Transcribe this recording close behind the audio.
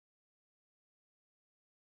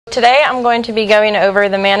Today I'm going to be going over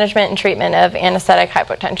the management and treatment of anesthetic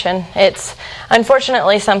hypotension. It's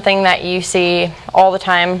unfortunately something that you see all the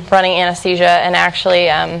time running anesthesia, and actually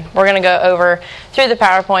we're going to go over through the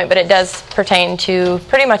PowerPoint, but it does pertain to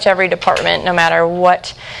pretty much every department, no matter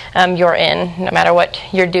what you're in, no matter what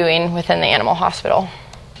you're doing within the animal hospital.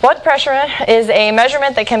 Blood pressure is a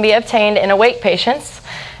measurement that can be obtained in awake patients,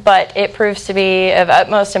 but it proves to be of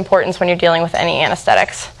utmost importance when you're dealing with any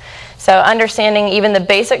anesthetics. So understanding even the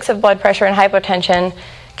basics of blood pressure and hypotension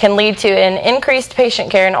can lead to an increased patient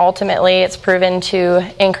care, and ultimately it's proven to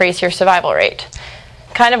increase your survival rate.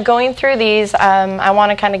 Kind of going through these, I want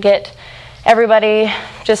to kind of get everybody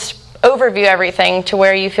just overview everything to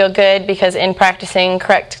where you feel good, because in practicing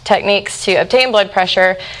correct techniques to obtain blood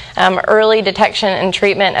pressure, early detection and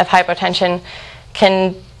treatment of hypotension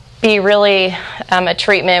can be really a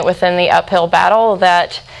treatment within the uphill battle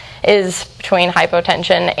that is between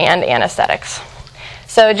hypotension and anesthetics.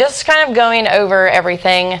 So just kind of going over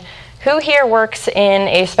everything. Who here works in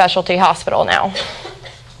a specialty hospital now?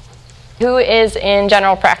 Who is in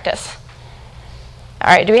general practice?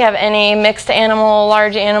 All right, do we have any mixed animal,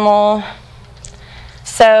 large animal?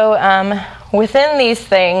 So within these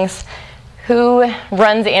things, who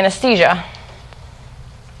runs anesthesia?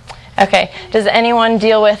 Okay, does anyone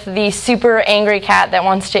deal with the super angry cat that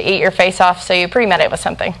wants to eat your face off, so you pre-med it with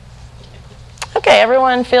something? Okay,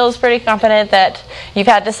 everyone feels pretty confident that you've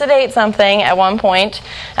had to sedate something at one point,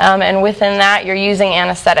 and within that you're using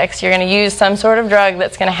anesthetics. You're going to use some sort of drug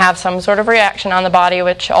that's going to have some sort of reaction on the body,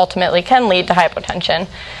 which ultimately can lead to hypotension.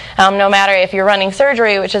 No matter if you're running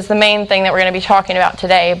surgery, which is the main thing that we're going to be talking about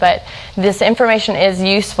today, but this information is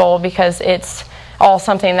useful because it's all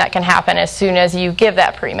something that can happen as soon as you give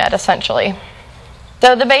that pre-med, essentially.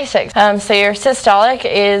 So the basics. So your systolic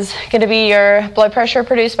is going to be your blood pressure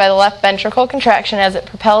produced by the left ventricle contraction as it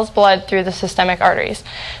propels blood through the systemic arteries.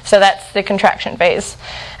 So that's the contraction phase.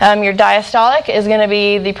 Your diastolic is going to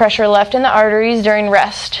be the pressure left in the arteries during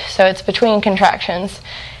rest. So it's between contractions.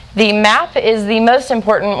 The MAP is the most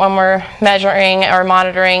important when we're measuring or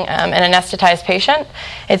monitoring an anesthetized patient.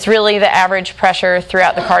 It's really the average pressure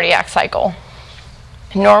throughout the cardiac cycle.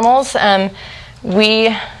 Normals,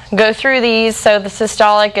 we go through these. So the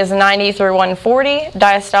systolic is 90 through 140,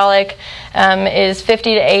 diastolic is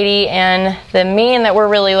 50 to 80, and the mean that we're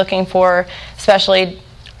really looking for, especially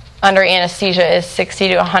under anesthesia, is 60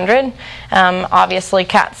 to 100. Obviously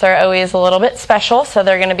cats are always a little bit special, so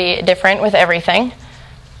they're going to be different with everything.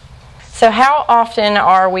 So how often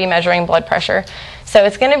are we measuring blood pressure? So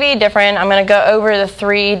it's going to be different. I'm going to go over the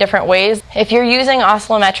 3 different ways. If you're using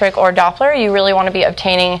oscillometric or Doppler, you really want to be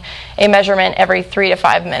obtaining a measurement every 3 to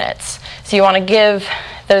 5 minutes. So you want to give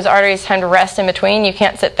those arteries time to rest in between. You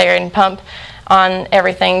can't sit there and pump on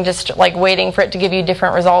everything just like waiting for it to give you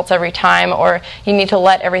different results every time, or you need to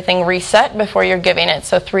let everything reset before you're giving it.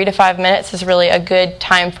 So 3 to 5 minutes is really a good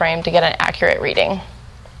time frame to get an accurate reading.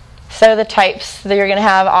 So the types, you're going to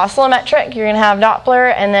have oscillometric, you're going to have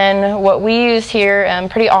Doppler, and then what we use here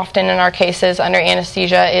pretty often in our cases under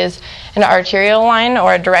anesthesia is an arterial line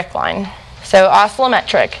or a direct line. So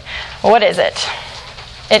oscillometric, what is it?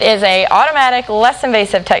 It is an automatic, less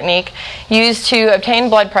invasive technique used to obtain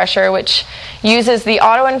blood pressure, which uses the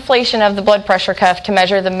autoinflation of the blood pressure cuff to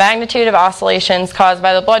measure the magnitude of oscillations caused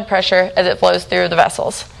by the blood pressure as it flows through the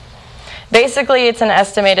vessels. Basically, it's an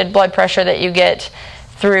estimated blood pressure that you get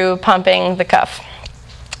through pumping the cuff.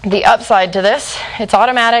 The upside to this, it's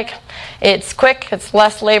automatic, it's quick, it's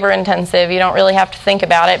less labor intensive. You don't really have to think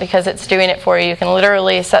about it because it's doing it for you. You can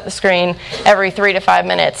literally set the screen every 3 to 5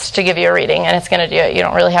 minutes to give you a reading, and it's going to do it. You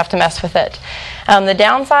don't really have to mess with it. The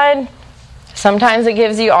downside, sometimes it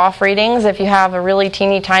gives you off readings. If you have a really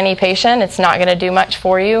teeny tiny patient, it's not going to do much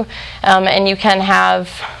for you, and you can have,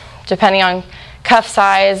 depending on cuff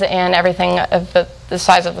size and everything of the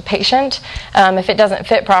size of the patient, if it doesn't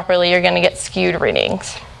fit properly, you're going to get skewed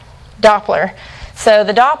readings. Doppler. So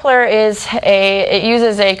the Doppler is it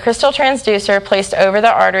uses a crystal transducer placed over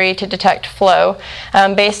the artery to detect flow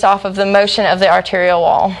based off of the motion of the arterial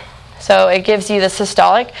wall. So it gives you the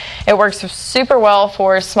systolic. It works super well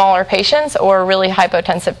for smaller patients or really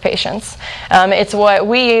hypotensive patients. It's what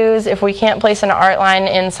we use if we can't place an art line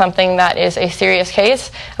in something that is a serious case.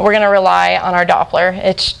 We're going to rely on our Doppler.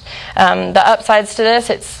 The upsides to this,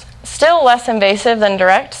 it's still less invasive than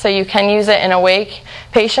direct, so you can use it in awake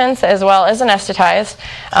patients as well as anesthetized.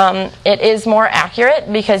 It is more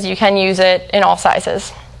accurate because you can use it in all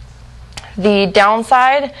sizes. The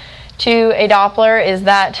downside to a Doppler is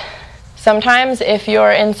that sometimes if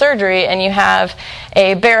you're in surgery and you have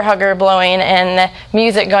a bear hugger blowing and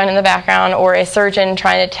music going in the background, or a surgeon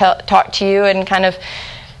trying to talk to you and kind of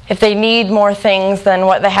If they need more things than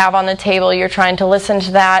what they have on the table, you're trying to listen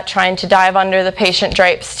to that, trying to dive under the patient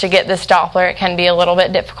drapes to get this Doppler. It can be a little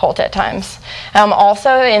bit difficult at times.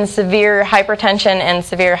 Also, in severe hypertension and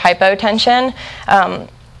severe hypotension,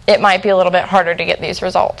 it might be a little bit harder to get these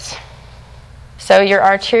results. So your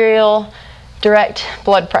arterial direct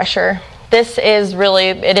blood pressure. This is really,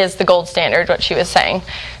 it is the gold standard, what she was saying.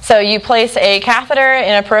 So you place a catheter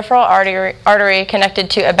in a peripheral artery connected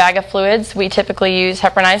to a bag of fluids. We typically use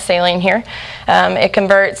heparinized saline here. It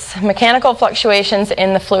converts mechanical fluctuations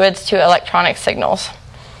in the fluids to electronic signals.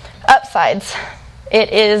 Upsides.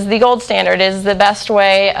 It is the gold standard. It is the best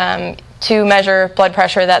way to measure blood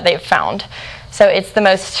pressure that they've found. So it's the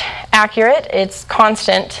most accurate, it's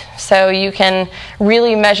constant, so you can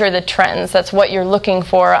really measure the trends. That's what you're looking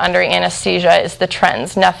for under anesthesia, is the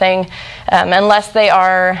trends. Nothing, unless they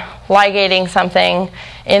are ligating something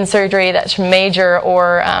in surgery that's major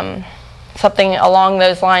or something along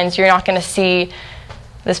those lines, you're not going to see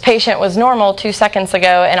this patient was normal 2 seconds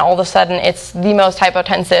ago and all of a sudden it's the most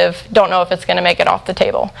hypotensive, don't know if it's going to make it off the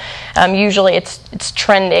table. Usually it's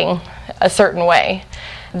trending a certain way.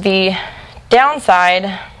 The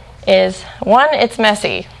downside is, one, it's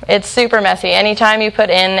messy. It's super messy. Anytime you put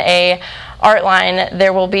in a art line,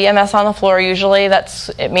 there will be a mess on the floor. Usually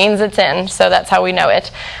it means it's in, so that's how we know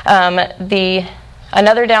it.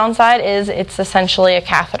 Another downside is it's essentially a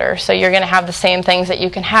catheter, so you're going to have the same things that you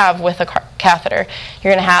can have with a catheter.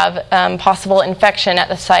 You're going to have possible infection at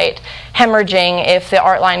the site, hemorrhaging if the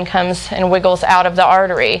art line comes and wiggles out of the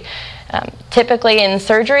artery. Typically in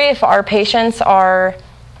surgery, if our patients are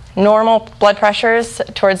normal blood pressures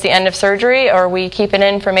towards the end of surgery, or we keep it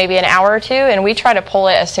in for maybe an hour or two, and we try to pull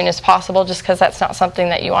it as soon as possible just because that's not something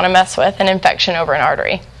that you want to mess with, an infection over an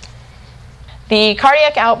artery. The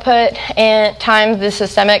cardiac output and times the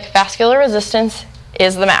systemic vascular resistance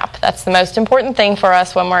is the map. That's the most important thing for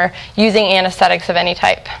us when we're using anesthetics of any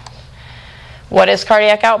type. What is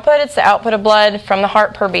cardiac output? It's the output of blood from the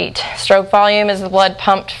heart per beat. Stroke volume is the blood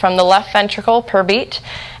pumped from the left ventricle per beat.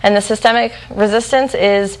 And the systemic resistance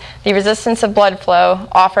is the resistance of blood flow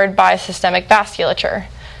offered by systemic vasculature.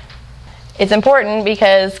 It's important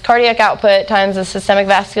because cardiac output times the systemic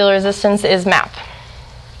vascular resistance is MAP.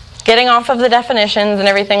 Getting off of the definitions and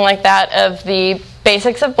everything like that of the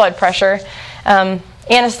basics of blood pressure,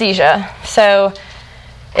 anesthesia. So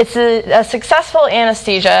it's a successful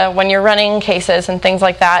anesthesia when you're running cases and things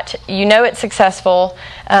like that. You know it's successful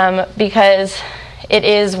because it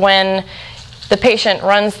is when the patient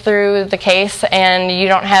runs through the case and you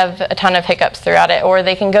don't have a ton of hiccups throughout it, or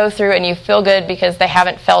they can go through and you feel good because they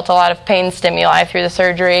haven't felt a lot of pain stimuli through the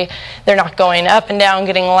surgery. They're not going up and down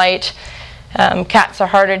getting light. Cats are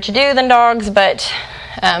harder to do than dogs, but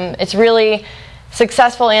it's really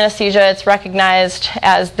successful anesthesia. It's recognized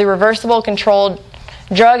as the reversible controlled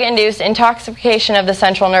drug-induced intoxication of the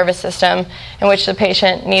central nervous system in which the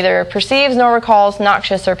patient neither perceives nor recalls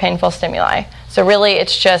noxious or painful stimuli. So really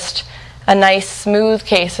it's just a nice smooth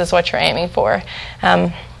case is what you're aiming for.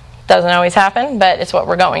 Doesn't always happen, but it's what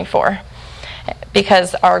we're going for.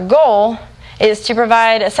 Because our goal is to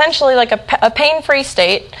provide essentially like a pain-free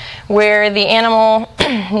state where the animal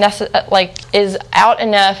is out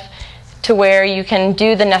enough to where you can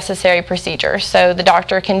do the necessary procedure. So the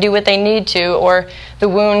doctor can do what they need to, or the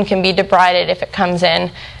wound can be debrided if it comes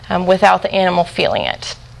in without the animal feeling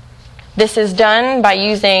it. This is done by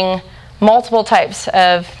using multiple types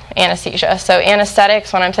of anesthesia. So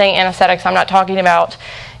anesthetics, when I'm saying anesthetics, I'm not talking about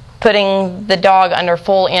putting the dog under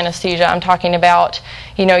full anesthesia. I'm talking about,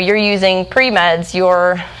 you're using pre-meds,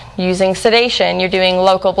 you're using sedation, you're doing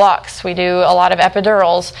local blocks. We do a lot of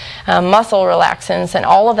epidurals, muscle relaxants, and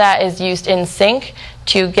all of that is used in sync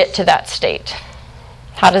to get to that state.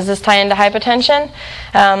 How does this tie into hypotension?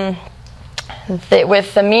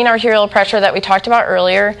 With the mean arterial pressure that we talked about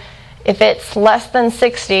earlier, if it's less than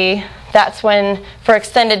 60, that's when, for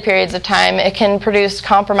extended periods of time, it can produce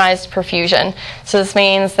compromised perfusion. So this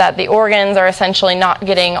means that the organs are essentially not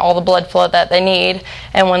getting all the blood flow that they need,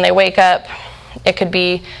 and when they wake up, it could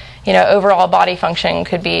be, overall body function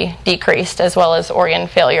could be decreased, as well as organ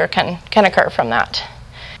failure can occur from that.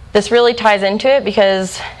 This really ties into it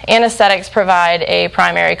because anesthetics provide a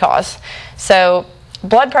primary cause. So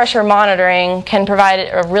blood pressure monitoring can provide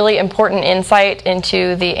a really important insight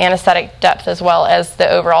into the anesthetic depth as well as the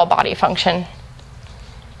overall body function.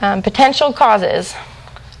 Potential causes.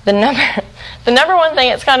 The number one thing,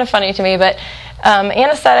 it's kind of funny to me, but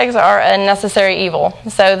anesthetics are a necessary evil.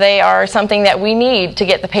 So they are something that we need to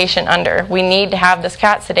get the patient under. We need to have this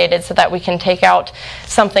cat sedated so that we can take out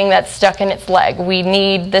something that's stuck in its leg. We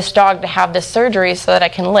need this dog to have this surgery so that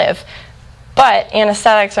it can live. But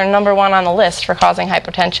anesthetics are #1 on the list for causing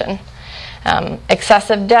hypotension.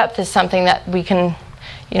 Excessive depth is something that we can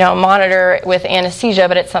monitor with anesthesia,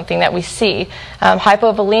 but it's something that we see.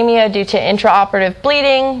 Hypovolemia due to intraoperative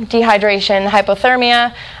bleeding, dehydration,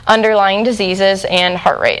 hypothermia, underlying diseases, and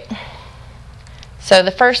heart rate. So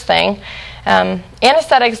the first thing,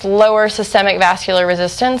 anesthetics lower systemic vascular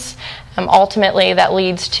resistance. Ultimately, that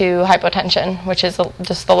leads to hypotension, which is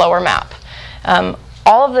just the lower map.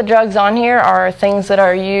 All of the drugs on here are things that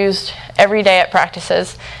are used every day at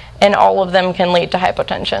practices, and all of them can lead to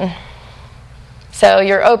hypotension. So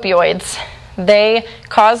your opioids, they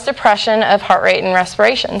cause depression of heart rate and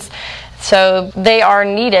respirations. So they are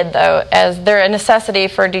needed, though, as they're a necessity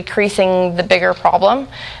for decreasing the bigger problem,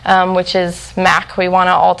 which is MAC. We want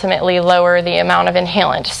to ultimately lower the amount of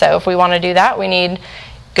inhalant. So if we want to do that, we need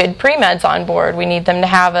good pre-meds on board. We need them to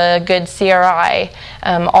have a good CRI.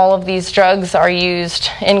 All of these drugs are used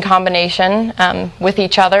in combination with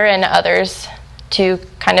each other and others to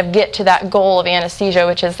kind of get to that goal of anesthesia,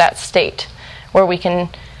 which is that state where we can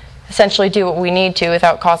essentially do what we need to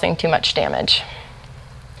without causing too much damage.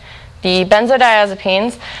 The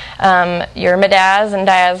benzodiazepines, your midaz and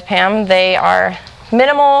diazepam, they are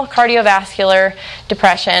minimal cardiovascular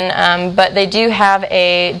depression, but they do have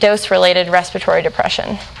a dose-related respiratory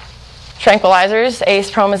depression. Tranquilizers, ACE,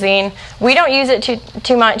 promazine, we don't use it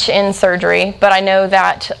too much in surgery, but I know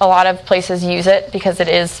that a lot of places use it because it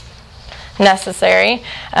is necessary.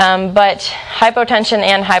 But hypotension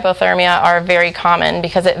and hypothermia are very common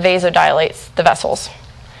because it vasodilates the vessels.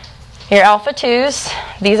 Your alpha-2s,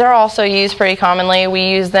 these are also used pretty commonly. We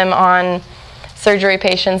use them on surgery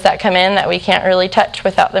patients that come in that we can't really touch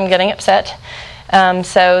without them getting upset.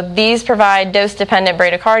 So these provide dose-dependent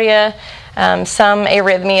bradycardia, some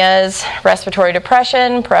arrhythmias, respiratory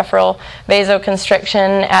depression, peripheral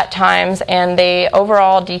vasoconstriction at times, and they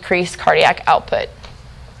overall decrease cardiac output.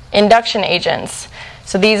 Induction agents.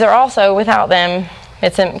 So these are also, without them,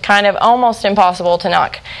 it's kind of almost impossible to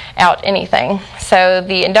knock out anything. So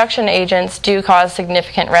the induction agents do cause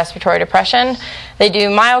significant respiratory depression. They do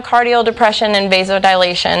myocardial depression and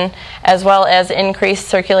vasodilation, as well as increased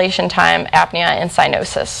circulation time, apnea, and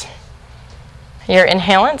cyanosis. Your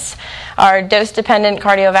inhalants are dose-dependent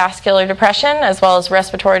cardiovascular depression, as well as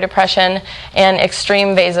respiratory depression and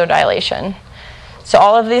extreme vasodilation. So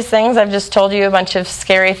all of these things, I've just told you a bunch of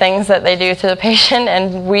scary things that they do to the patient,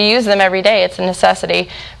 and we use them every day. It's a necessity.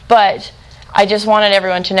 But I just wanted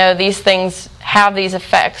everyone to know these things have these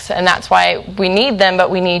effects, and that's why we need them,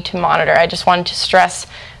 but we need to monitor. I just wanted to stress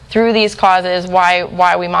through these causes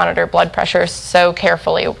why we monitor blood pressure so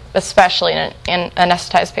carefully, especially in an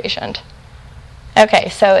anesthetized patient. Okay,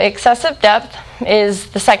 so excessive depth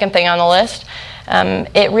is the second thing on the list.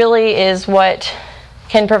 It really is what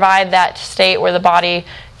can provide that state where the body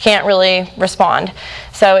can't really respond.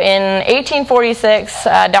 So in 1846,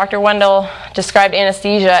 Dr. Wendell described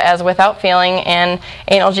anesthesia as without feeling and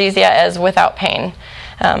analgesia as without pain.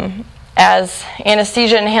 As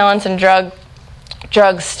anesthesia inhalants and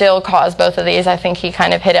drugs still cause both of these, I think he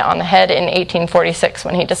kind of hit it on the head in 1846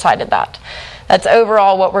 when he decided that. That's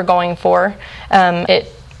overall what we're going for.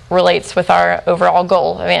 It relates with our overall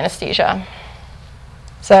goal of anesthesia.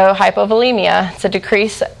 So hypovolemia, it's a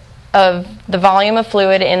decrease of the volume of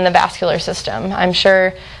fluid in the vascular system. I'm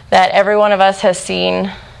sure that every one of us has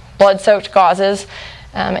seen blood-soaked gauzes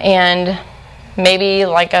and maybe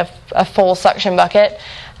like a full suction bucket.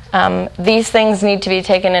 These things need to be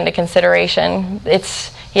taken into consideration.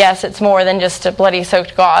 Yes, it's more than just a bloody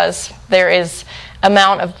soaked gauze. There is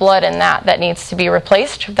amount of blood in that needs to be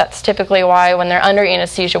replaced. That's typically why when they're under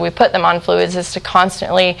anesthesia we put them on fluids, is to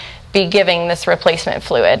constantly be giving this replacement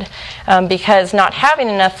fluid, because not having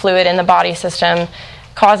enough fluid in the body system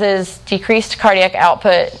causes decreased cardiac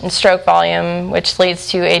output and stroke volume, which leads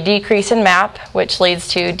to a decrease in MAP, which leads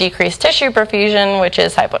to decreased tissue perfusion, which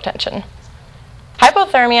is hypotension.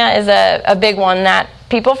 Hypothermia is a big one that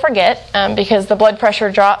people forget because the blood pressure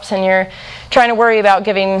drops and you're trying to worry about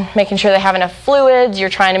making sure they have enough fluids, you're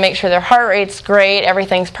trying to make sure their heart rate's great,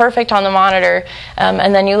 everything's perfect on the monitor,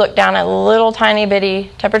 and then you look down at a little tiny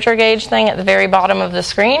bitty temperature gauge thing at the very bottom of the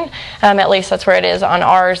screen, at least that's where it is on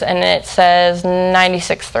ours, and it says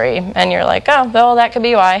 96.3, and you're like, oh, well, that could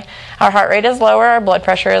be why. Our heart rate is lower, our blood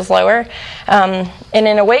pressure is lower. And in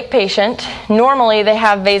an awake patient, normally they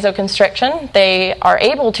have vasoconstriction. They are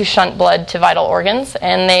able to shunt blood to vital organs,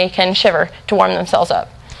 and they can shiver to warm themselves up.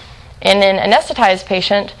 In an anesthetized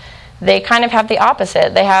patient, they kind of have the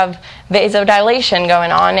opposite. They have vasodilation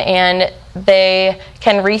going on, and they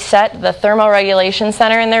can reset the thermoregulation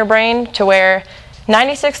center in their brain to where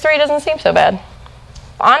 96.3 doesn't seem so bad.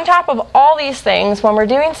 On top of all these things, when we're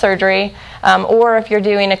doing surgery, or if you're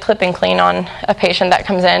doing a clip and clean on a patient that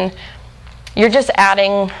comes in, you're just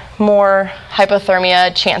adding more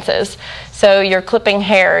hypothermia chances. So you're clipping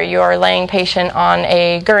hair, you're laying patient on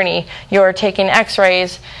a gurney, you're taking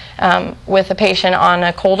x-rays with a patient on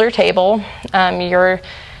a colder table.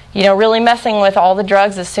 You're really messing with all the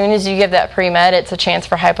drugs. As soon as you give that pre-med, it's a chance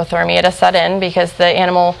for hypothermia to set in because the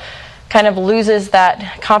animal kind of loses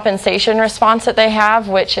that compensation response that they have,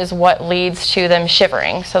 which is what leads to them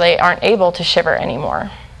shivering. So they aren't able to shiver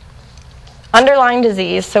anymore. Underlying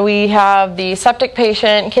disease, so we have the septic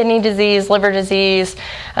patient, kidney disease, liver disease,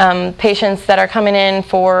 patients that are coming in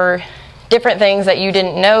for different things that you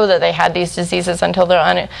didn't know that they had these diseases until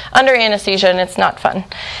they're under anesthesia, and it's not fun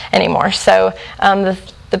anymore. So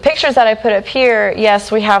the pictures that I put up here,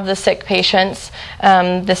 yes, we have the sick patients,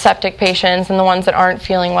 the septic patients, and the ones that aren't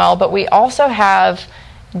feeling well, but we also have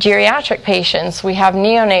geriatric patients, we have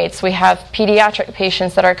neonates, we have pediatric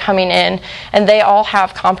patients that are coming in, and they all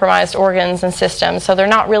have compromised organs and systems. So they're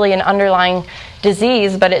not really an underlying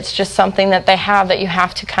disease, but it's just something that they have that you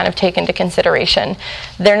have to kind of take into consideration.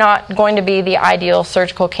 They're not going to be the ideal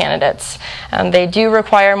surgical candidates. They do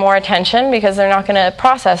require more attention because they're not going to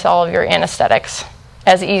process all of your anesthetics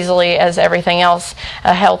as easily as everything else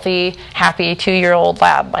a healthy, happy 2-year-old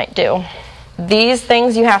lab might do. These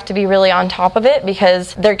things you have to be really on top of it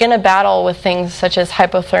because they're going to battle with things such as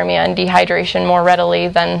hypothermia and dehydration more readily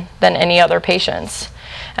than any other patients.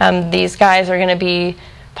 These guys are going to be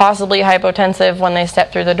possibly hypotensive when they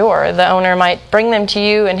step through the door. The owner might bring them to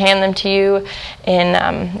you and hand them to you,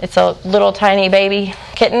 and it's a little tiny baby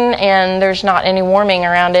kitten and there's not any warming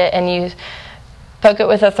around it, and you poke it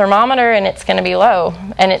with a thermometer and it's going to be low,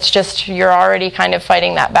 and it's just, you're already kind of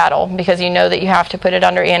fighting that battle because you know that you have to put it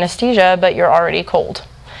under anesthesia, but you're already cold.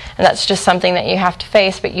 And that's just something that you have to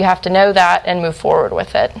face, but you have to know that and move forward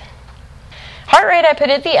with it. Heart rate I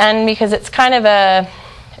put at the end because it's kind of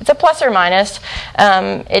it's a plus or minus.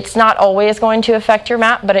 It's not always going to affect your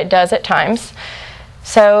map, but it does at times.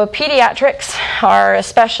 So pediatrics are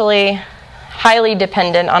especially highly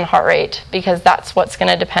dependent on heart rate because that's what's going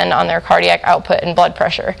to depend on their cardiac output and blood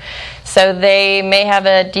pressure. So they may have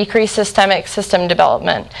a decreased systemic system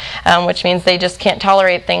development, which means they just can't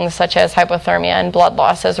tolerate things such as hypothermia and blood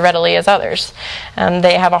loss as readily as others.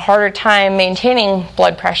 They have a harder time maintaining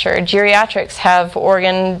blood pressure. Geriatrics have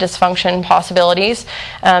organ dysfunction possibilities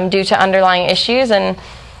due to underlying issues, and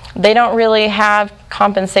they don't really have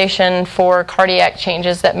compensation for cardiac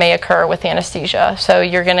changes that may occur with anesthesia. So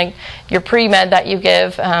your pre-med that you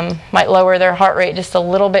give might lower their heart rate just a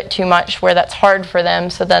little bit too much where that's hard for them,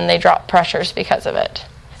 so then they drop pressures because of it.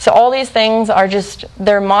 So all these things are just,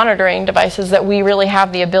 they're monitoring devices that we really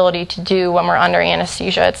have the ability to do when we're under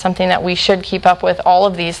anesthesia. It's something that we should keep up with, all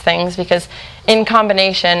of these things, because in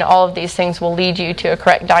combination, all of these things will lead you to a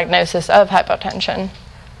correct diagnosis of hypotension.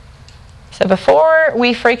 So before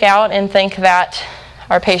we freak out and think that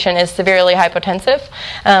our patient is severely hypotensive,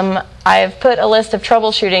 I've put a list of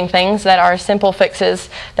troubleshooting things that are simple fixes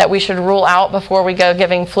that we should rule out before we go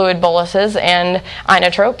giving fluid boluses and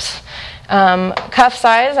inotropes. Cuff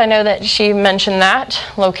size, I know that she mentioned that.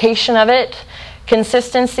 Location of it,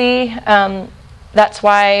 consistency. That's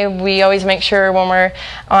why we always make sure when we're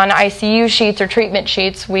on ICU sheets or treatment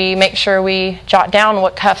sheets, we make sure we jot down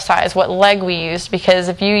what cuff size, what leg we used, because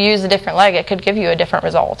if you use a different leg, it could give you a different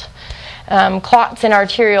result. Clots in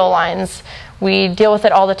arterial lines, we deal with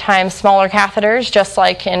it all the time. Smaller catheters, just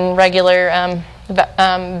like in regular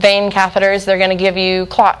vein catheters, they're going to give you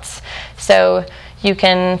clots. So you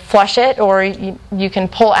can flush it, or you can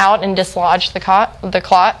pull out and dislodge the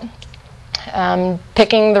clot.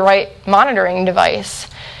 Picking the right monitoring device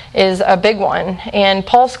is a big one, and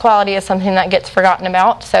pulse quality is something that gets forgotten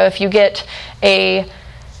about. So if you get a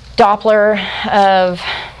Doppler of,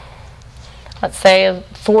 let's say,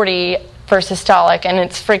 40 for systolic and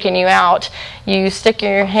it's freaking you out, you stick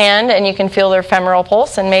your hand and you can feel their femoral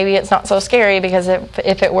pulse, and maybe it's not so scary because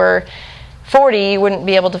if it were 40, you wouldn't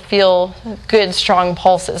be able to feel good, strong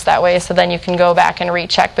pulses that way, so then you can go back and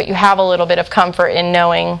recheck, but you have a little bit of comfort in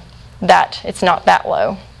knowing that it's not that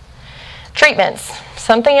low. Treatments.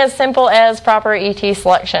 Something as simple as proper ET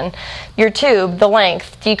selection. Your tube, the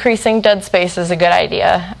length, decreasing dead space is a good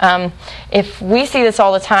idea. If we see this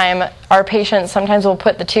all the time, our patients sometimes will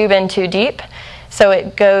put the tube in too deep, so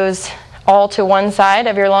it goes all to one side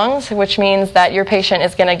of your lungs, which means that your patient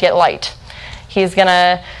is going to get light. He's going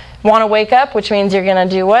to want to wake up, which means you're going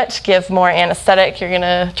to do what? Give more anesthetic. You're going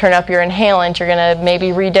to turn up your inhalant. You're going to maybe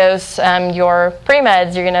redose your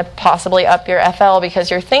pre-meds. You're going to possibly up your FL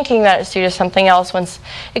because you're thinking that it's due to something else, when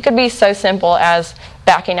it could be so simple as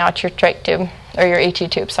backing out your trach tube. or your AT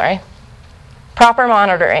tube, sorry. Proper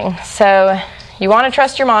monitoring. So you want to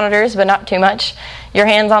trust your monitors, but not too much. Your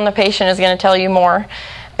hands on the patient is going to tell you more.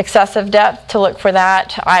 Excessive depth, to look for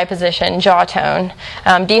that, eye position, jaw tone.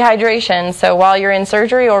 Dehydration, so while you're in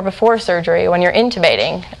surgery or before surgery, when you're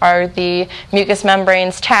intubating, are the mucous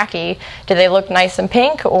membranes tacky? Do they look nice and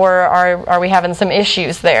pink, or are we having some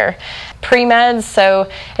issues there? Pre-meds, so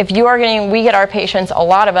if you are getting, we get our patients, a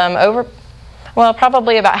lot of them,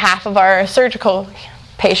 probably about half of our surgical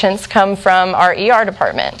patients come from our ER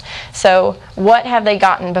department. So what have they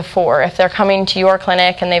gotten before? If they're coming to your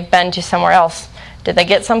clinic and they've been to somewhere else, did they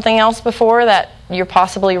get something else before that you're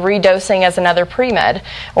possibly redosing as another pre-med?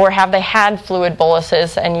 Or have they had fluid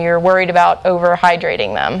boluses and you're worried about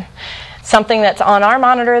overhydrating them? Something that's on our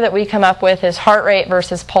monitor that we come up with is heart rate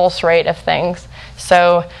versus pulse rate of things.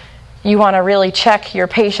 So you want to really check your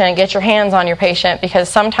patient, get your hands on your patient, because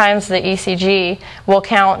sometimes the ECG will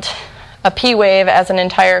count a P wave as an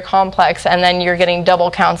entire complex, and then you're getting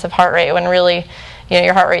double counts of heart rate when really,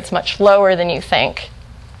 your heart rate's much lower than you think.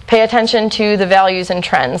 Pay attention to the values and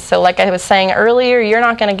trends. So like I was saying earlier, you're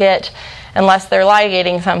not going to get, unless they're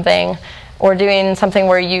ligating something or doing something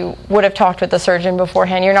where you would have talked with the surgeon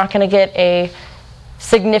beforehand, you're not going to get a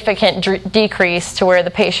significant decrease to where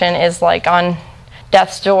the patient is like on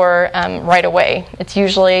death's door right away. It's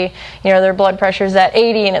usually, their blood pressure's at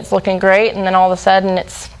 80 and it's looking great, and then all of a sudden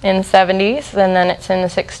it's in 70s, and then it's in the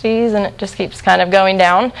 60s, and it just keeps kind of going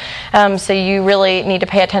down. So you really need to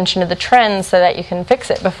pay attention to the trends so that you can fix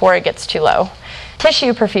it before it gets too low.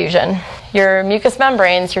 Tissue perfusion. Your mucous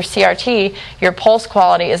membranes, your CRT, your pulse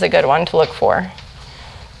quality is a good one to look for.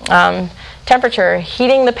 Temperature,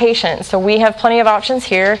 heating the patient. So we have plenty of options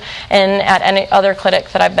here, and at any other clinic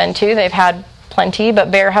that I've been to, they've had plenty, but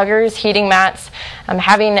bear huggers, heating mats,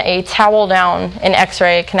 having a towel down in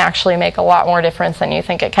x-ray can actually make a lot more difference than you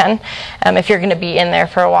think it can if you're going to be in there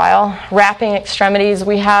for a while. Wrapping extremities,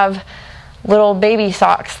 we have little baby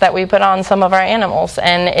socks that we put on some of our animals,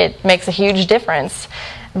 and it makes a huge difference.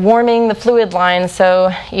 Warming the fluid line, so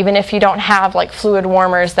even if you don't have like fluid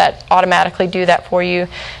warmers that automatically do that for you,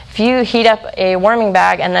 if you heat up a warming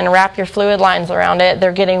bag and then wrap your fluid lines around it,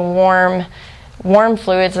 they're getting warm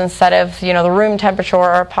fluids instead of the room temperature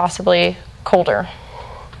or possibly colder.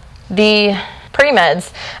 The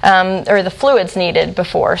pre-meds, or the fluids needed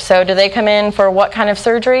before. So do they come in for what kind of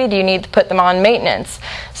surgery? Do you need to put them on maintenance?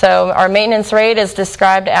 So our maintenance rate is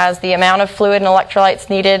described as the amount of fluid and electrolytes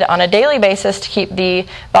needed on a daily basis to keep the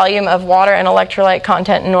volume of water and electrolyte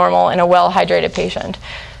content normal in a well-hydrated patient.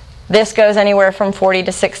 This goes anywhere from 40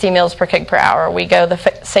 to 60 mils per kg per hour. We go the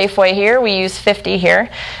safe way here. We use 50 here.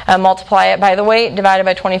 Multiply it by the weight, divided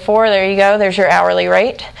by 24. There you go. There's your hourly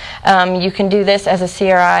rate. You can do this as a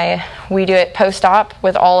CRI. We do it post-op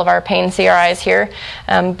with all of our pain CRIs here.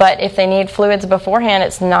 But if they need fluids beforehand,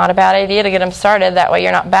 it's not a bad idea to get them started. That way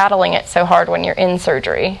you're not battling it so hard when you're in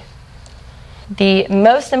surgery. The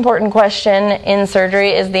most important question in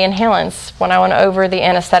surgery is the inhalants. When I went over the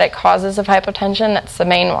anesthetic causes of hypotension, that's the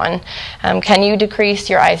main one. Can you decrease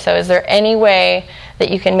your ISO? Is there any way that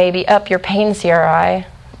you can maybe up your pain CRI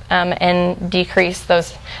and decrease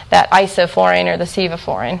that isoflurane or the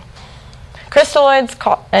sevoflurane?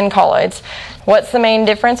 Crystalloids and colloids. What's the main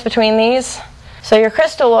difference between these? So your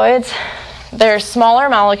crystalloids, they're smaller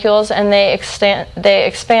molecules, and they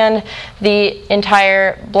expand the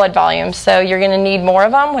entire blood volume. So you're going to need more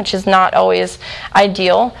of them, which is not always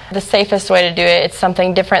ideal. The safest way to do it, it's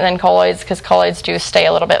something different than colloids, because colloids do stay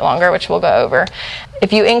a little bit longer, which we'll go over.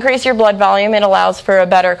 If you increase your blood volume, it allows for a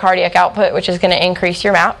better cardiac output, which is going to increase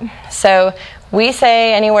your MAP. So we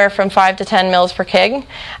say anywhere from 5 to 10 mils per kg,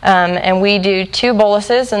 and we do 2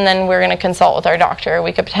 boluses, and then we're going to consult with our doctor.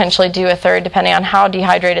 We could potentially do a third depending on how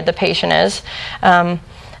dehydrated the patient is.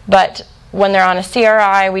 But when they're on a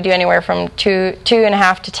CRI, we do anywhere from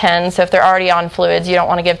 2.5 to 10. So if they're already on fluids, you don't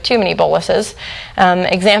want to give too many boluses.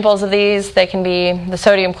 Examples of these, they can be the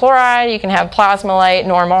sodium chloride. You can have Plasmolite,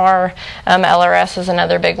 Normar, LRS is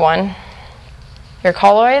another big one. Your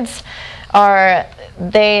colloids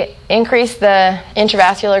they increase the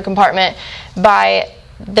intravascular compartment by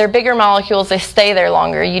their bigger molecules. They stay there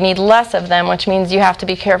longer. You need less of them, which means you have to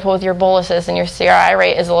be careful with your boluses, and your CRI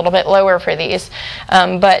rate is a little bit lower for these.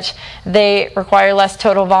 But they require less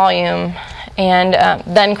total volume and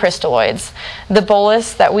then crystalloids. The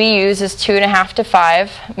bolus that we use is 2.5 to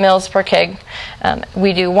 5 mils per kg.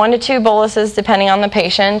 We do 1 to 2 boluses depending on the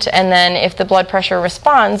patient, and then if the blood pressure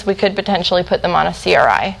responds, we could potentially put them on a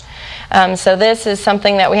CRI. So this is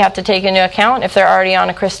something that we have to take into account. If they're already on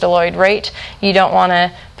a crystalloid rate, you don't want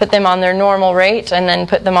to put them on their normal rate and then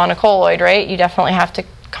put them on a colloid rate. You definitely have to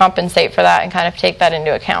compensate for that and kind of take that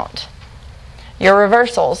into account. your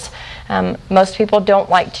reversals. Most people don't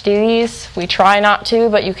like to do these. We try not to,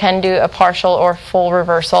 but you can do a partial or full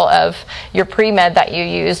reversal of your pre-med that you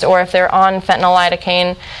used, or if they're on fentanyl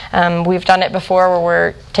lidocaine, we've done it before where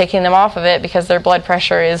we're taking them off of it because their blood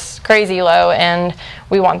pressure is crazy low and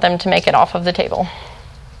we want them to make it off of the table.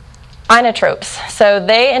 Inotropes. So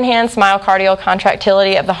they enhance myocardial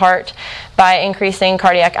contractility of the heart by increasing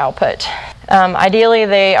cardiac output. Ideally,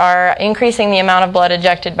 they are increasing the amount of blood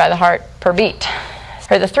ejected by the heart per beat.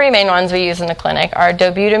 The three main ones we use in the clinic are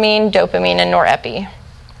dobutamine, dopamine, and norepi.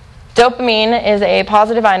 Dopamine is a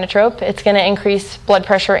positive inotrope. It's going to increase blood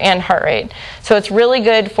pressure and heart rate. So it's really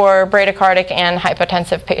good for bradycardic and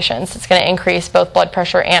hypotensive patients. It's going to increase both blood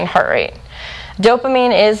pressure and heart rate.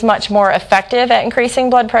 Dopamine is much more effective at increasing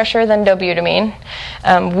blood pressure than dobutamine.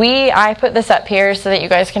 I put this up here so that you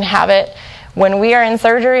guys can have it. When we are in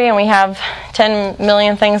surgery and we have 10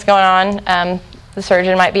 million things going on, the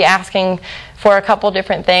surgeon might be asking for a couple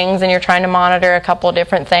different things and you're trying to monitor a couple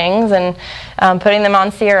different things, and putting them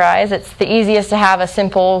on CRIs, it's the easiest to have a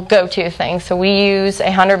simple go-to thing. So we use a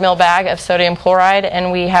 100 ml bag of sodium chloride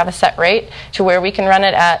and we have a set rate to where we can run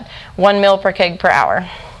it at 1 ml per kg per hour.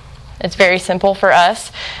 It's very simple for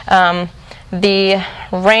us. The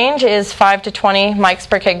range is 5 to 20 mics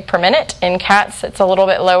per kg per minute. In cats, it's a little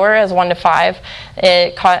bit lower as 1 to 5.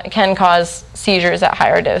 It can cause seizures at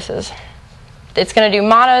higher doses. It's going to do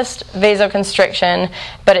modest vasoconstriction,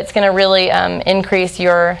 but it's going to really increase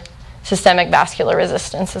your systemic vascular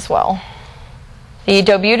resistance as well. The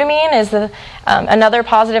dobutamine is another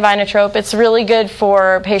positive inotrope. It's really good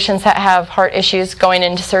for patients that have heart issues going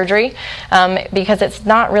into surgery because it's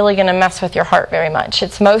not really going to mess with your heart very much.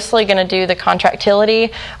 It's mostly going to do the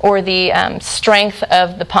contractility or the strength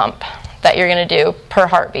of the pump that you're going to do per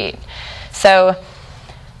heartbeat. So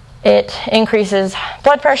it increases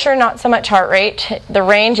blood pressure, not so much heart rate. The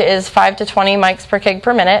range is 5 to 20 mics per kg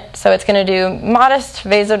per minute, so it's going to do modest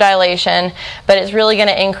vasodilation, but it's really going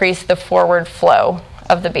to increase the forward flow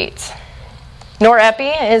of the beats.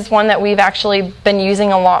 Norepi is one that we've actually been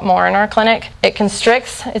using a lot more in our clinic. It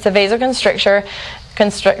constricts, it's a vasoconstrictor,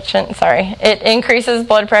 It increases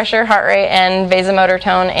blood pressure, heart rate, and vasomotor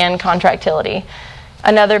tone and contractility.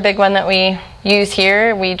 Another big one that we use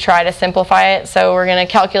here, we try to simplify it, so we're going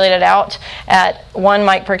to calculate it out at 1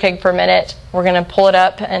 mic per kg per minute. We're going to pull it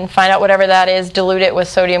up and find out whatever that is, dilute it with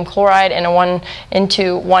sodium chloride into 1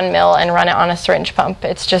 ml and run it on a syringe pump.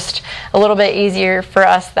 It's just a little bit easier for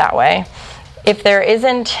us that way. If there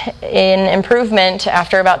isn't an improvement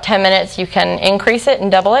after about 10 minutes, you can increase it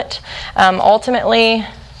and double it. Ultimately,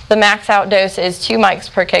 the max out dose is 2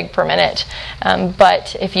 mics per kg per minute,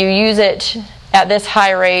 but if you use it at this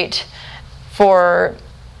high rate for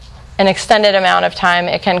an extended amount of time,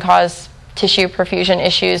 it can cause tissue perfusion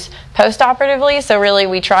issues post-operatively. So really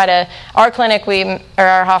we try to, our clinic,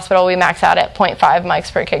 our hospital, we max out at 0.5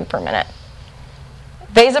 mics per kg per minute.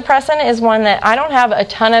 Vasopressin is one that I don't have a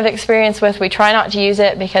ton of experience with. We try not to use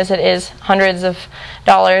it because it is hundreds of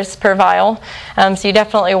dollars per vial. So you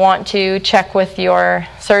definitely want to check with your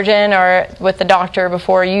surgeon or with the doctor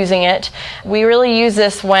before using it. We really use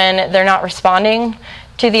this when they're not responding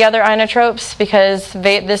to the other inotropes because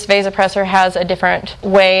this vasopressor has a different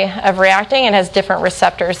way of reacting and has different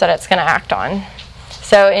receptors that it's going to act on.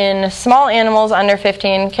 So in small animals under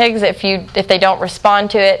 15 kg, if they don't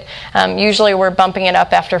respond to it, usually we're bumping it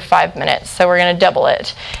up after 5 minutes, so we're going to double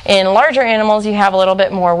it. In larger animals, you have a little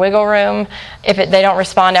bit more wiggle room. If they don't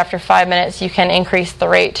respond after 5 minutes, you can increase the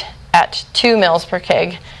rate at 2 mils per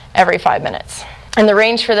kg every 5 minutes. And the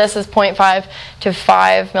range for this is 0.5 to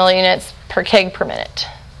 5 millunits per kg per minute.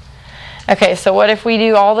 Okay, so what if we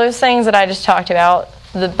do all those things that I just talked about,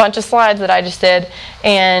 the bunch of slides that I just did,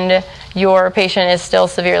 and your patient is still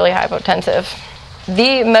severely hypotensive?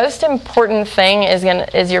 The most important thing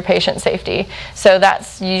is your patient safety. So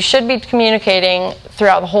you should be communicating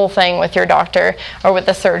throughout the whole thing with your doctor or with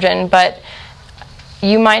the surgeon, but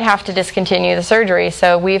you might have to discontinue the surgery.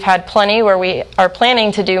 So we've had plenty where we are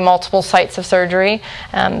planning to do multiple sites of surgery.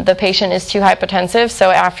 The patient is too hypotensive,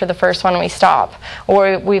 so after the first one we stop.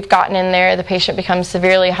 Or we've gotten in there, the patient becomes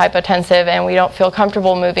severely hypotensive and we don't feel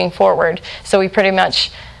comfortable moving forward. So we pretty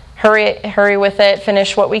much hurry with it,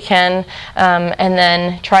 finish what we can, and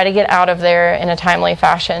then try to get out of there in a timely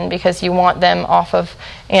fashion because you want them off of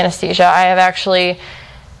anesthesia. I have actually,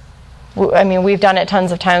 we've done it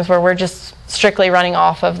tons of times where we're just strictly running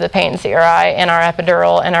off of the pain CRI and our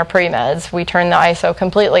epidural and our pre-meds. We turn the ISO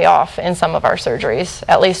completely off in some of our surgeries,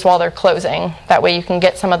 at least while they're closing. That way you can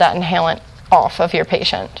get some of that inhalant off of your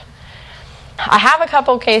patient. I have a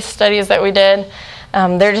couple case studies that we did.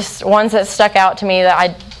 They're just ones that stuck out to me that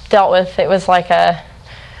I dealt with. It was like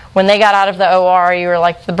when they got out of the OR, you were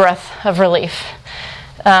like the breath of relief.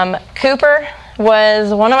 Cooper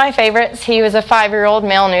was one of my favorites. He was a 5-year-old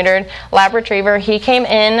male neutered lab retriever. He came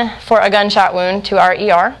in for a gunshot wound to our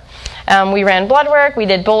ER. We ran blood work, we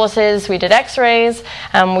did boluses, we did x-rays,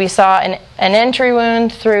 we saw an entry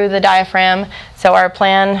wound through the diaphragm. So our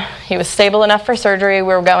plan, he was stable enough for surgery,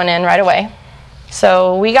 we were going in right away.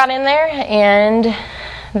 So we got in there, and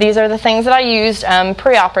these are the things that I used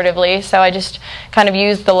preoperatively. So I just kind of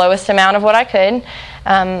used the lowest amount of what I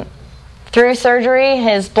could. Through surgery,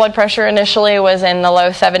 his blood pressure initially was in the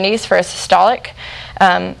low 70s for a systolic.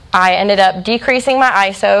 I ended up decreasing my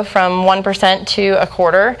ISO from 1% to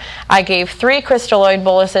 1/4. I gave 3 crystalloid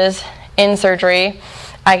boluses in surgery.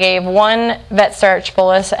 I gave 1 vet starch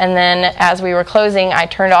bolus, and then as we were closing, I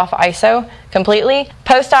turned off ISO completely.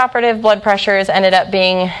 Post-operative blood pressures ended up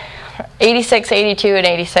being 86, 82, and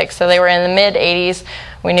 86, so they were in the mid-80s.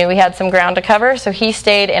 We knew we had some ground to cover, so he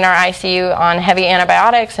stayed in our ICU on heavy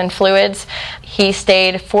antibiotics and fluids. He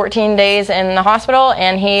stayed 14 days in the hospital,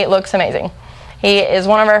 and he looks amazing. He is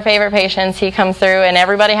one of our favorite patients. He comes through, and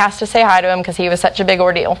everybody has to say hi to him because he was such a big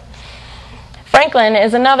ordeal. Franklin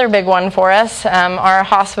is another big one for us. Our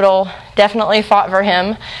hospital definitely fought for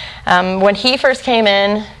him. When he first came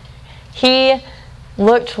in, he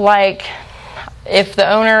looked like if the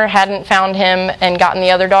owner hadn't found him and gotten the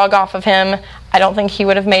other dog off of him, I don't think he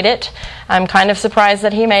would have made it. I'm kind of surprised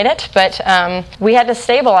that he made it, but we had to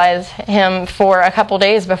stabilize him for a couple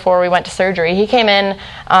days before we went to surgery. He came in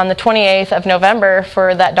on the 28th of November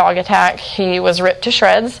for that dog attack. He was ripped to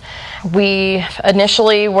shreds. We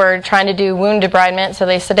initially were trying to do wound debridement, so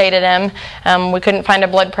they sedated him. We couldn't find a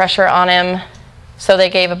blood pressure on him, so they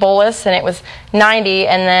gave a bolus, and it was 90,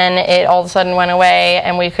 and then it all of a sudden went away,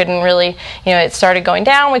 and we couldn't really, it started going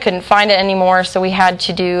down. We couldn't find it anymore, so we had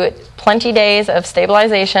to do plenty days of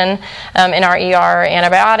stabilization in our ER,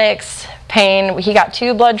 antibiotics, pain. He got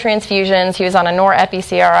 2 blood transfusions. He was on a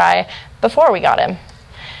nor-epi-CRI before we got him.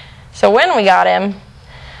 So when we got him,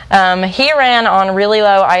 he ran on really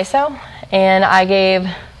low ISO, and I gave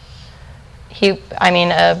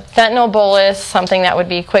a fentanyl bolus, something that would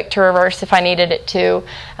be quick to reverse if I needed it to.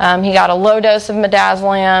 He got a low dose of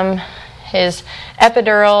midazolam. His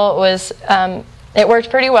epidural was, it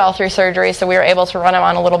worked pretty well through surgery, so we were able to run him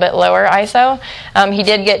on a little bit lower ISO. He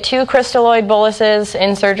did get 2 crystalloid boluses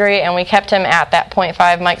in surgery, and we kept him at that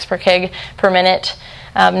 0.5 mics per kg per minute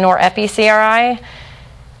nor-epi-CRI.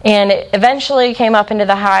 And it eventually came up into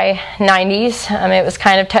the high 90s. It was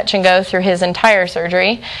kind of touch and go through his entire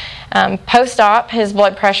surgery. Post-op, his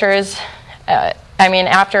blood pressures,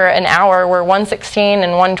 after an hour, were 116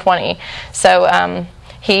 and 120. So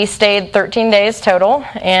he stayed 13 days total,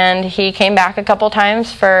 and he came back a couple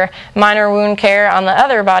times for minor wound care on the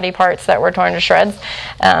other body parts that were torn to shreds.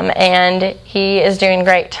 And he is doing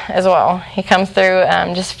great as well. He comes through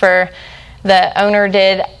just for the owner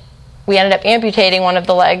did. We ended up amputating one of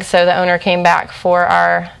the legs, so the owner came back for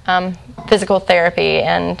our physical therapy,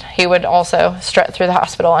 and he would also strut through the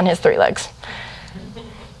hospital on his 3 legs.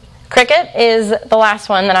 Cricket is the last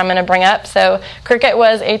one that I'm going to bring up. So Cricket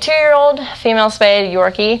was a 2-year-old female spayed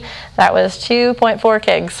Yorkie that was 2.4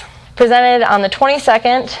 kgs. Presented on the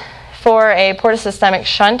 22nd for a portosystemic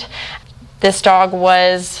shunt. This dog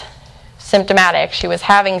was symptomatic. She was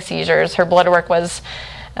having seizures. Her blood work was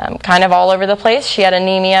kind of all over the place. She had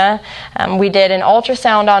anemia. We did an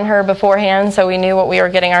ultrasound on her beforehand, so we knew what we were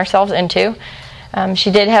getting ourselves into. She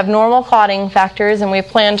did have normal clotting factors, and we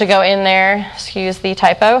planned to go in there, excuse the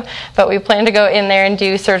typo, but we planned to go in there and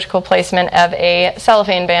do surgical placement of a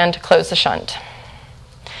cellophane band to close the shunt.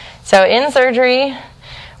 So in surgery,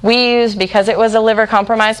 we used, because it was a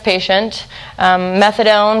liver-compromised patient,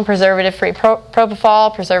 methadone, preservative-free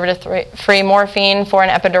propofol, preservative-free morphine for an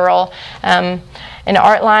epidural. An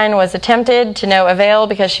art line was attempted to no avail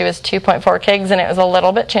because she was 2.4 kgs and it was a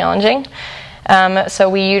little bit challenging. So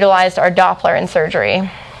we utilized our Doppler in surgery.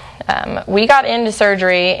 We got into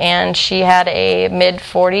surgery and she had a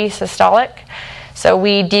mid-40 systolic. So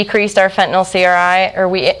we decreased our fentanyl CRI, or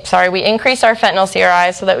we increased our fentanyl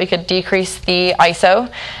CRI so that we could decrease the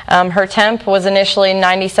ISO. Her temp was initially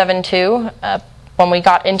 97.2. When we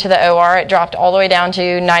got into the OR, it dropped all the way down to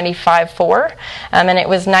 95.4, and it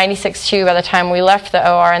was 96.2 by the time we left the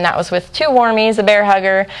OR, and that was with 2 warmies, a bear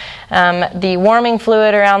hugger, the warming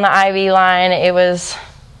fluid around the IV line. It was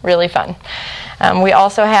really fun. We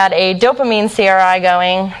also had a dopamine CRI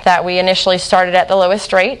going that we initially started at the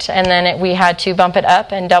lowest rate, and then we had to bump it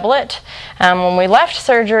up and double it. When we left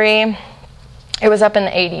surgery, It was up in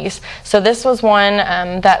the 80s. So this was one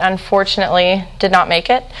that unfortunately did not make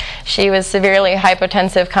it. She was severely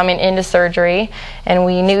hypotensive coming into surgery, and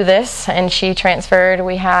we knew this, and she transferred.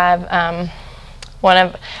 We had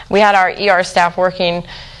our ER staff working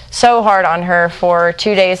so hard on her for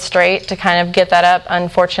 2 days straight to kind of get that up.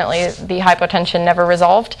 Unfortunately, the hypotension never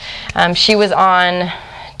resolved. She was on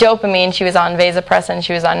dopamine, she was on vasopressin,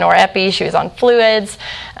 she was on norepi, she was on fluids.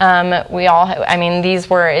 It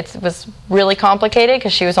was really complicated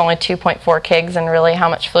because she was only 2.4 kgs, and really how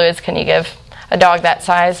much fluids can you give a dog that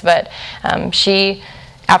size? But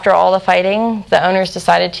after all the fighting, the owners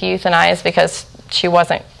decided to euthanize because she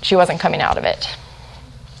wasn't coming out of it.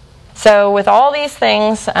 So with all these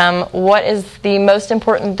things, what is the most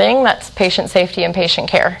important thing? That's patient safety and patient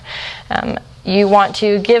care. You want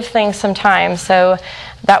to give things some time. So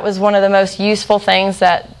that was one of the most useful things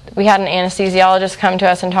that we had an anesthesiologist come to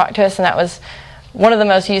us and talk to us, and that was one of the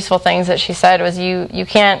most useful things that she said was you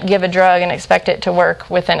can't give a drug and expect it to work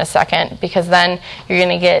within a second, because then you're going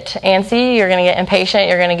to get antsy, you're going to get impatient,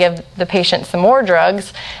 you're going to give the patient some more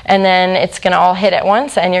drugs, and then it's going to all hit at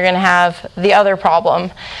once, and you're going to have the other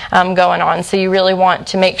problem going on. So you really want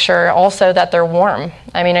to make sure also that they're warm.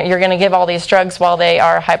 I mean, you're going to give all these drugs while they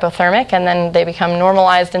are hypothermic, and then they become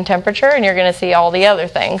normalized in temperature, and you're going to see all the other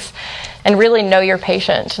things. And really know your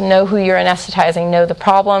patient, know who you're anesthetizing, know the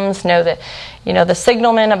problems, know the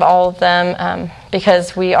signalment of all of them,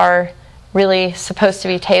 because we are really supposed to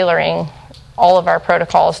be tailoring all of our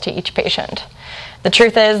protocols to each patient. The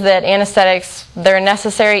truth is that anesthetics, they're a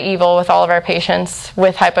necessary evil with all of our patients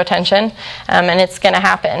with hypotension, and it's going to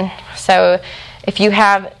happen. So if you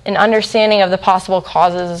have an understanding of the possible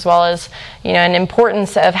causes, as well as an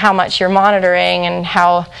importance of how much you're monitoring and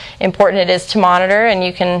how important it is to monitor, and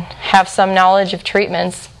you can have some knowledge of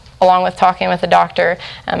treatments along with talking with a doctor,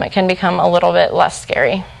 it can become a little bit less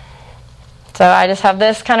scary. So I just have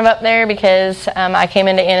this kind of up there because I came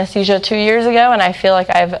into anesthesia 2 years ago, and I feel like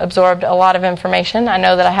I've absorbed a lot of information. I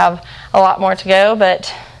know that I have a lot more to go,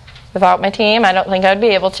 but without my team, I don't think I'd be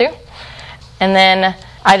able to. And then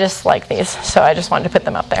I just like these, so I just wanted to put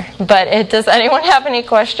them up there. But does anyone have any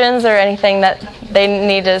questions or anything that they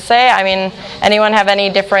need to say? I mean, anyone have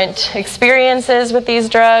any different experiences with these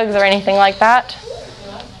drugs or anything like that?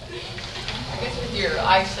 I guess with your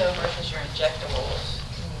ISO versus your injectables,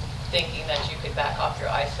 thinking that you could back off your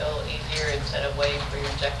ISO easier instead of waiting for your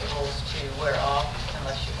injectables to wear off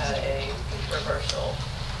unless you had a reversal.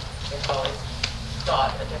 I've always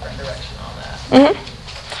thought a different direction on that. Mm-hmm.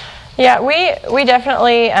 Yeah, we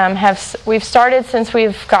definitely we've started since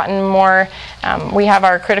we've gotten more, we have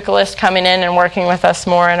our criticalist coming in and working with us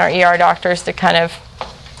more, and our ER doctors to kind of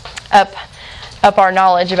up our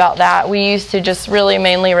knowledge about that. We used to just really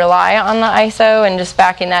mainly rely on the ISO and just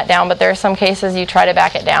backing that down, but there are some cases you try to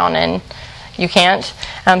back it down and you can't,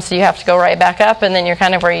 so you have to go right back up, and then you're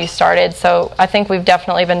kind of where you started. So I think we've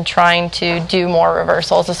definitely been trying to do more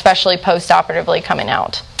reversals, especially post-operatively coming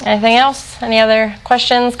out. Anything else? Any other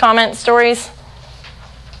questions, comments, stories?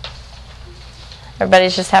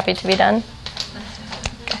 Everybody's just happy to be done?